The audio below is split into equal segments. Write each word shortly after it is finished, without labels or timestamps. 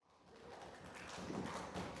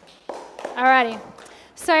Alrighty.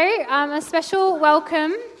 So, a special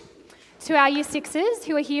welcome to our Year Sixes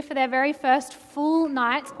who are here for their very first full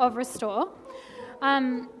night of Restore. I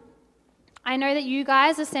know that you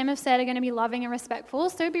guys, as Sam have said, are going to be loving and respectful,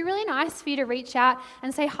 so it'd be really nice for you to reach out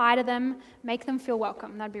and say hi to them, make them feel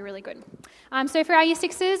welcome. That'd be really good. So for our Year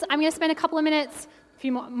Sixes, I'm going to spend a couple of minutes, a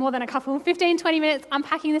few more than a couple, 15, 20 minutes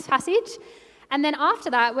unpacking this passage. And then after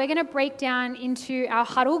that, we're going to break down into our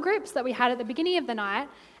huddle groups that we had at the beginning of the night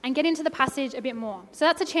and get into the passage a bit more. So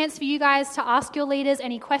that's a chance for you guys to ask your leaders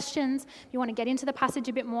any questions. If you want to get into the passage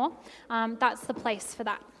a bit more, that's the place for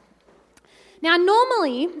that. Now,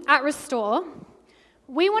 normally at Restore,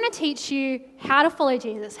 we want to teach you how to follow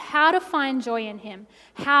Jesus, how to find joy in him,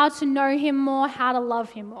 how to know him more, how to love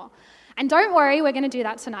him more. And don't worry, we're going to do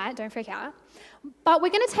that tonight. Don't freak out. But we're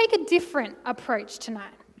going to take a different approach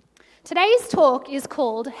tonight. Today's talk is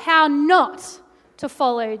called How Not to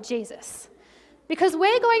Follow Jesus. Because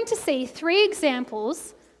we're going to see three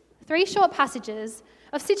examples, three short passages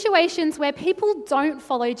of situations where people don't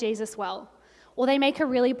follow Jesus well, or they make a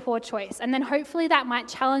really poor choice. And then hopefully that might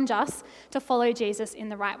challenge us to follow Jesus in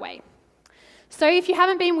the right way. So if you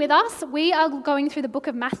haven't been with us, we are going through the book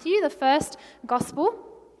of Matthew, the first gospel.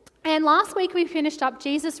 And last week we finished up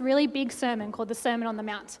Jesus' really big sermon called the Sermon on the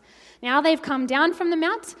Mount. Now they've come down from the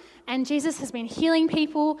mount and Jesus has been healing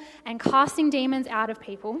people and casting demons out of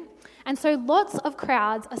people. And so lots of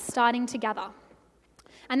crowds are starting to gather.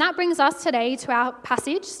 And that brings us today to our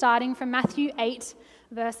passage starting from Matthew 8,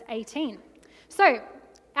 verse 18. So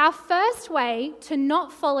our first way to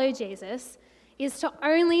not follow Jesus is to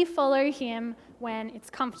only follow him when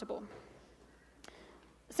it's comfortable.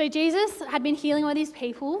 So Jesus had been healing all these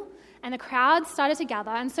people, and the crowd started to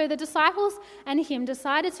gather, and so the disciples and him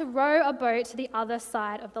decided to row a boat to the other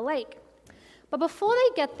side of the lake. But before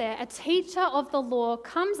they get there, a teacher of the law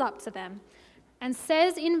comes up to them and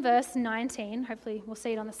says in verse 19, hopefully we'll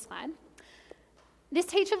see it on the slide, this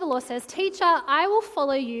teacher of the law says, "Teacher, I will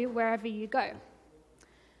follow you wherever you go."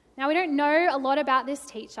 Now, we don't know a lot about this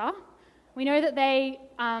teacher. We know that they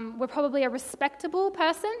were probably a respectable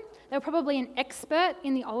person. They were probably an expert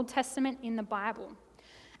in the Old Testament in the Bible.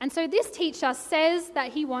 And so this teacher says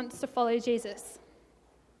that he wants to follow Jesus.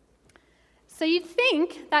 So you'd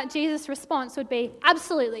think that Jesus' response would be,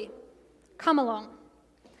 absolutely, come along.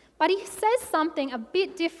 But he says something a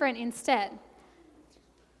bit different instead.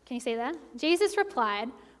 Can you see that? Jesus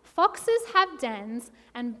replied, "Foxes have dens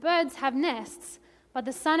and birds have nests, but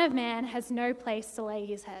the Son of Man has no place to lay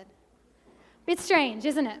his head." Bit strange,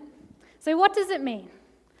 isn't it? So what does it mean?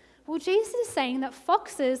 Well, Jesus is saying that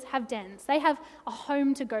foxes have dens. They have a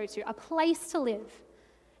home to go to, a place to live.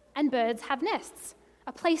 And birds have nests,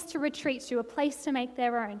 a place to retreat to, a place to make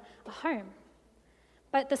their own, a home.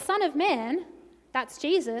 But the Son of Man, that's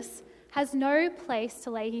Jesus, has no place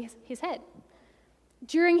to lay his head.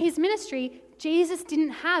 During his ministry, Jesus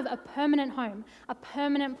didn't have a permanent home, a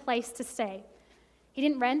permanent place to stay. He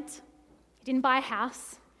didn't rent, he didn't buy a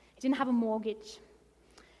house, he didn't have a mortgage.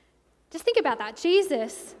 Just think about that.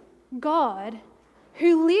 Jesus, God,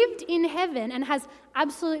 who lived in heaven and has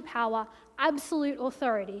absolute power, absolute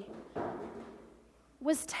authority,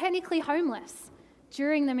 was technically homeless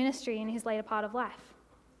during the ministry in his later part of life.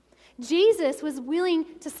 Jesus was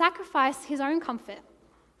willing to sacrifice his own comfort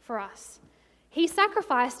for us. He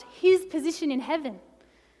sacrificed his position in heaven.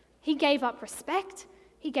 He gave up respect,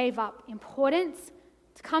 he gave up importance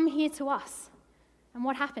to come here to us. And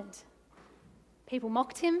what happened? People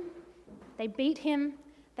mocked him, they beat him,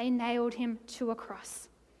 they nailed him to a cross.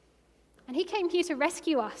 And he came here to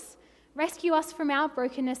rescue us from our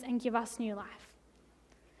brokenness and give us new life.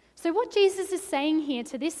 So what Jesus is saying here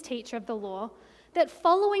to this teacher of the law, that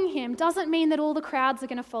following him doesn't mean that all the crowds are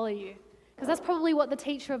going to follow you, because that's probably what the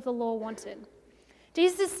teacher of the law wanted.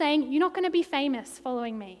 Jesus is saying, you're not going to be famous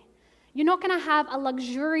following me. You're not going to have a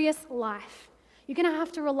luxurious life. You're going to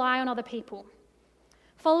have to rely on other people.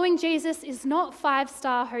 Following Jesus is not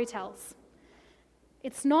 5-star hotels.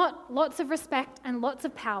 It's not lots of respect and lots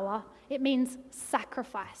of power. It means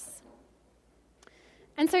sacrifice.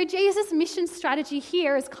 And so Jesus' mission strategy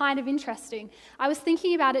here is kind of interesting. I was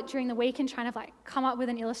thinking about it during the week and trying to come up with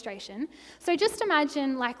an illustration. So just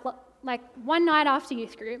imagine like one night after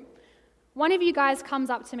youth group, one of you guys comes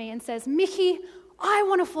up to me and says, "Mickey, I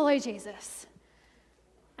want to follow Jesus."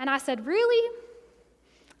 And I said, "Really?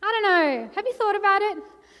 I don't know. Have you thought about it?"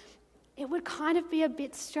 It would kind of be a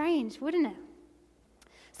bit strange, wouldn't it?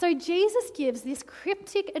 So Jesus gives this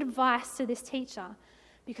cryptic advice to this teacher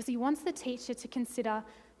because he wants the teacher to consider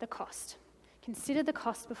the cost. Consider the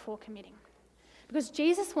cost before committing. Because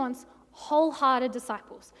Jesus wants wholehearted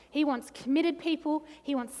disciples. He wants committed people.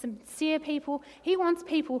 He wants sincere people. He wants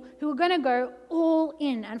people who are going to go all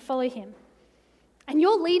in and follow him. And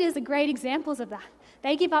your leaders are great examples of that.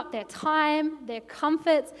 They give up their time, their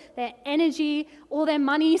comforts, their energy, all their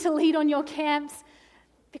money to lead on your camps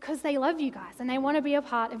because they love you guys and they want to be a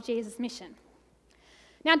part of Jesus' mission.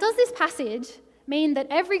 Now, does this passage mean that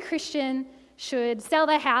every Christian should sell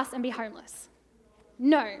their house and be homeless?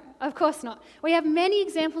 No, of course not. We have many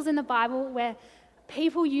examples in the Bible where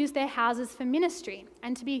people use their houses for ministry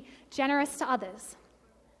and to be generous to others.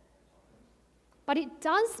 But it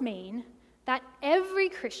does mean that every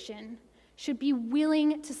Christian should be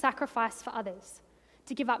willing to sacrifice for others,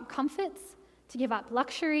 to give up comforts, to give up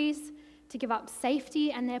luxuries, to give up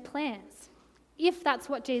safety and their plans, if that's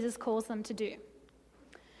what Jesus calls them to do.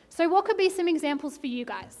 So what could be some examples for you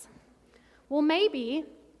guys? Well, maybe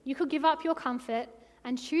you could give up your comfort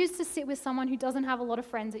and choose to sit with someone who doesn't have a lot of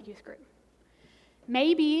friends at youth group.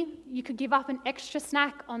 Maybe you could give up an extra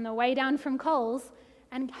snack on the way down from Coles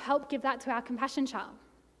and help give that to our compassion child.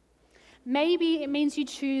 Maybe it means you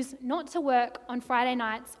choose not to work on Friday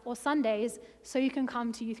nights or Sundays so you can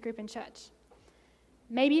come to youth group and church.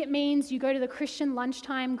 Maybe it means you go to the Christian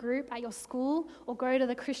lunchtime group at your school or go to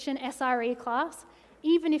the Christian SRE class,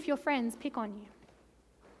 even if your friends pick on you.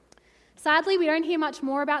 Sadly, we don't hear much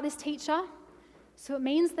more about this teacher, so it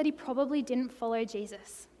means that he probably didn't follow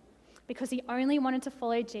Jesus because he only wanted to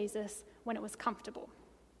follow Jesus when it was comfortable.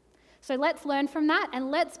 So let's learn from that and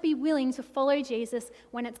let's be willing to follow Jesus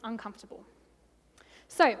when it's uncomfortable.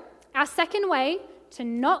 So our second way to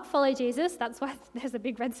not follow Jesus, that's why there's a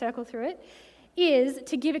big red circle through it, is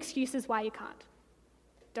to give excuses why you can't.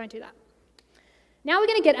 Don't do that. Now we're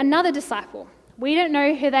going to get another disciple. We don't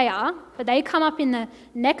know who they are, but they come up in the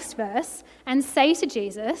next verse and say to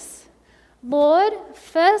Jesus, "Lord,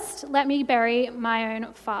 first let me bury my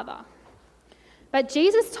own father." But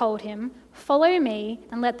Jesus told him, "Follow me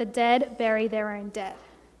and let the dead bury their own dead."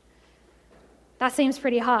 That seems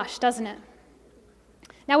pretty harsh, doesn't it?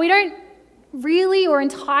 Now, we don't really or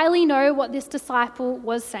entirely know what this disciple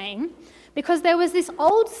was saying, because there was this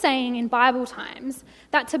old saying in Bible times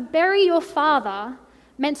that to bury your father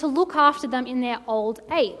meant to look after them in their old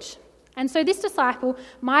age. And so this disciple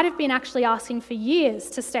might have been actually asking for years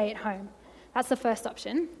to stay at home. That's the first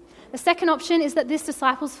option. The second option is that this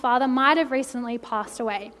disciple's father might have recently passed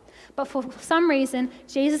away, but for some reason,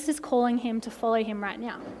 Jesus is calling him to follow him right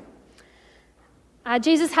now.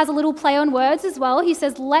 Jesus has a little play on words as well. He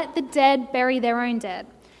says, "Let the dead bury their own dead."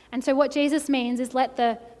 And so what Jesus means is let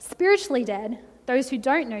the spiritually dead, those who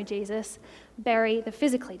don't know Jesus, bury the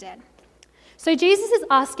physically dead. So Jesus is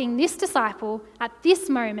asking this disciple at this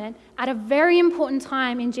moment, at a very important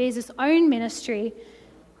time in Jesus' own ministry,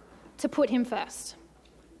 to put him first,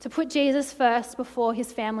 to put Jesus first before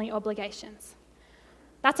his family obligations.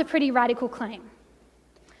 That's a pretty radical claim.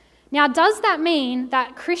 Now, does that mean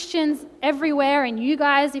that Christians everywhere, and you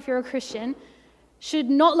guys, if you're a Christian, should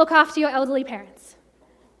not look after your elderly parents?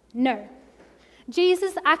 No.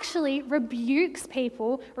 Jesus actually rebukes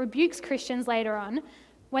Christians later on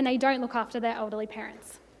when they don't look after their elderly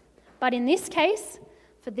parents. But in this case,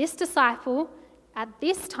 for this disciple, at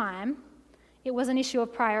this time, it was an issue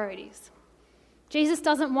of priorities. Jesus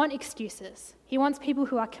doesn't want excuses. He wants people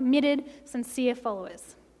who are committed, sincere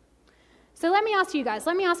followers. So let me ask you guys,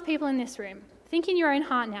 let me ask people in this room, think in your own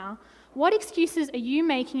heart now, what excuses are you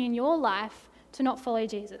making in your life to not follow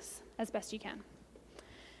Jesus as best you can?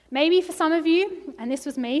 Maybe for some of you, and this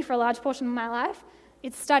was me for a large portion of my life,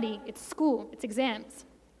 it's study, it's school, it's exams.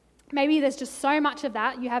 Maybe there's just so much of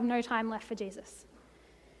that you have no time left for Jesus.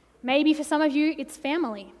 Maybe for some of you, it's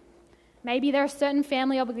family. Maybe there are certain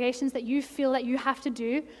family obligations that you feel that you have to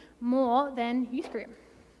do more than youth group.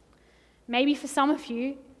 Maybe for some of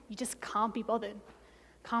you, you just can't be bothered.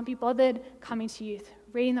 Can't be bothered coming to youth,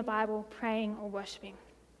 reading the Bible, praying or worshipping.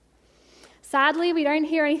 Sadly, we don't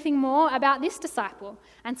hear anything more about this disciple,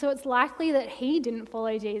 and so it's likely that he didn't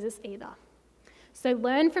follow Jesus either. So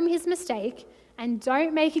learn from his mistake and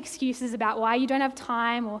don't make excuses about why you don't have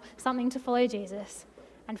time or something to follow Jesus,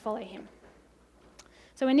 and follow him.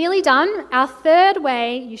 So we're nearly done. Our third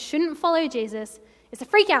way you shouldn't follow Jesus is to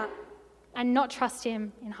freak out and not trust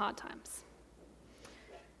him in hard times.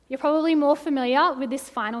 You're probably more familiar with this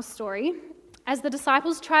final story. As the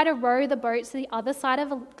disciples try to row the boat to the other side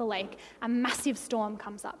of the lake, a massive storm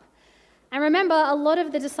comes up. And remember, a lot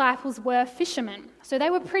of the disciples were fishermen, so they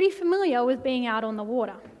were pretty familiar with being out on the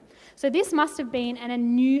water. So this must have been an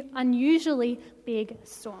unusually big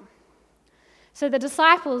storm. So the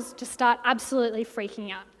disciples just start absolutely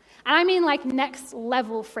freaking out. And I mean like next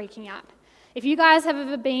level freaking out. If you guys have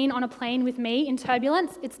ever been on a plane with me in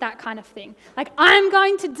turbulence, it's that kind of thing. Like, I'm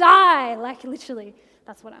going to die. Like, literally,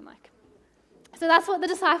 that's what I'm like. So that's what the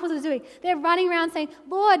disciples are doing. They're running around saying,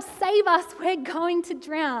 Lord, save us. We're going to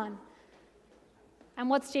drown. And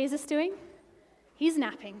what's Jesus doing? He's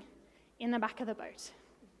napping in the back of the boat,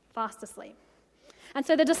 fast asleep. And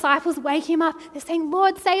so the disciples wake him up. They're saying,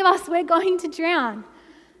 Lord, save us. We're going to drown.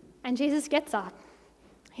 And Jesus gets up.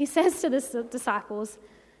 He says to the disciples,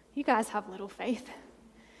 you guys have little faith.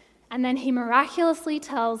 And then he miraculously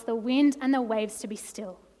tells the wind and the waves to be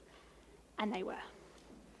still. And they were.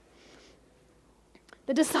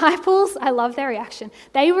 The disciples, I love their reaction.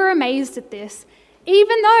 They were amazed at this,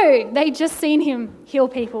 even though they'd just seen him heal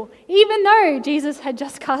people, even though Jesus had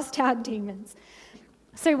just cast out demons.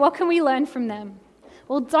 So what can we learn from them?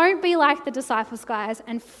 Well, don't be like the disciples, guys,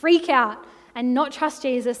 and freak out and not trust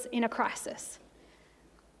Jesus in a crisis.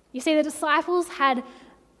 You see, the disciples had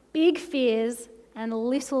big fears and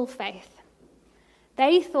little faith.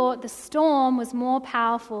 They thought the storm was more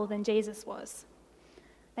powerful than Jesus was.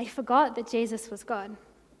 They forgot that Jesus was God.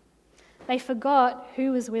 They forgot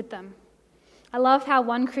who was with them. I love how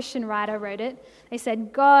one Christian writer wrote it. They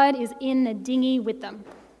said, God is in the dinghy with them.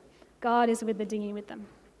 God is with the dinghy with them.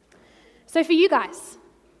 So for you guys,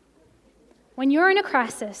 when you're in a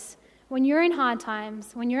crisis, when you're in hard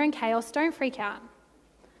times, when you're in chaos, don't freak out.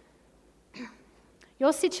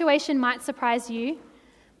 Your situation might surprise you,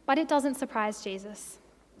 but it doesn't surprise Jesus.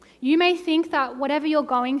 You may think that whatever you're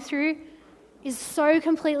going through is so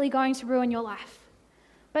completely going to ruin your life,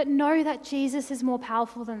 but know that Jesus is more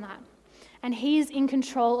powerful than that, and he is in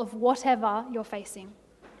control of whatever you're facing.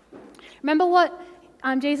 Remember what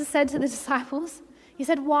Jesus said to the disciples? He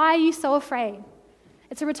said, why are you so afraid?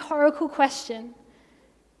 It's a rhetorical question.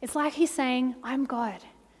 It's like he's saying, I'm God.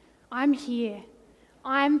 I'm here.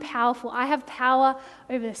 I'm powerful. I have power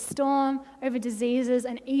over the storm, over diseases,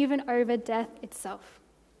 and even over death itself.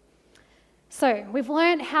 So, we've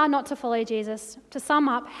learned how not to follow Jesus. To sum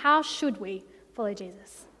up, how should we follow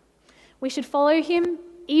Jesus? We should follow him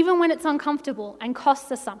even when it's uncomfortable and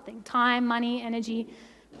costs us something: time, money, energy,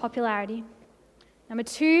 popularity. Number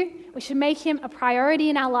 2, we should make him a priority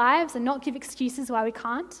in our lives and not give excuses why we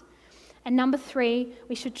can't. And number 3,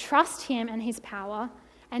 we should trust him and his power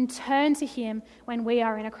and turn to him when we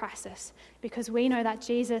are in a crisis, because we know that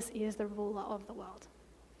Jesus is the ruler of the world.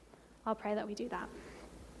 I'll pray that we do that.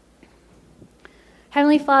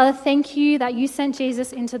 Heavenly Father, thank you that you sent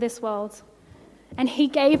Jesus into this world, and he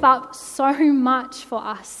gave up so much for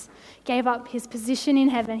us. Gave up his position in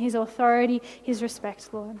heaven, his authority, his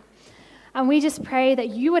respect, Lord. And we just pray that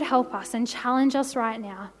you would help us and challenge us right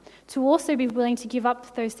now to also be willing to give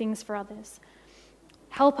up those things for others.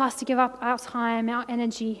 Help us to give up our time, our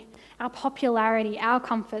energy, our popularity, our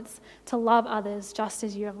comforts to love others just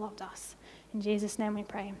as you have loved us. In Jesus' name we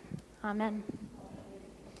pray. Amen.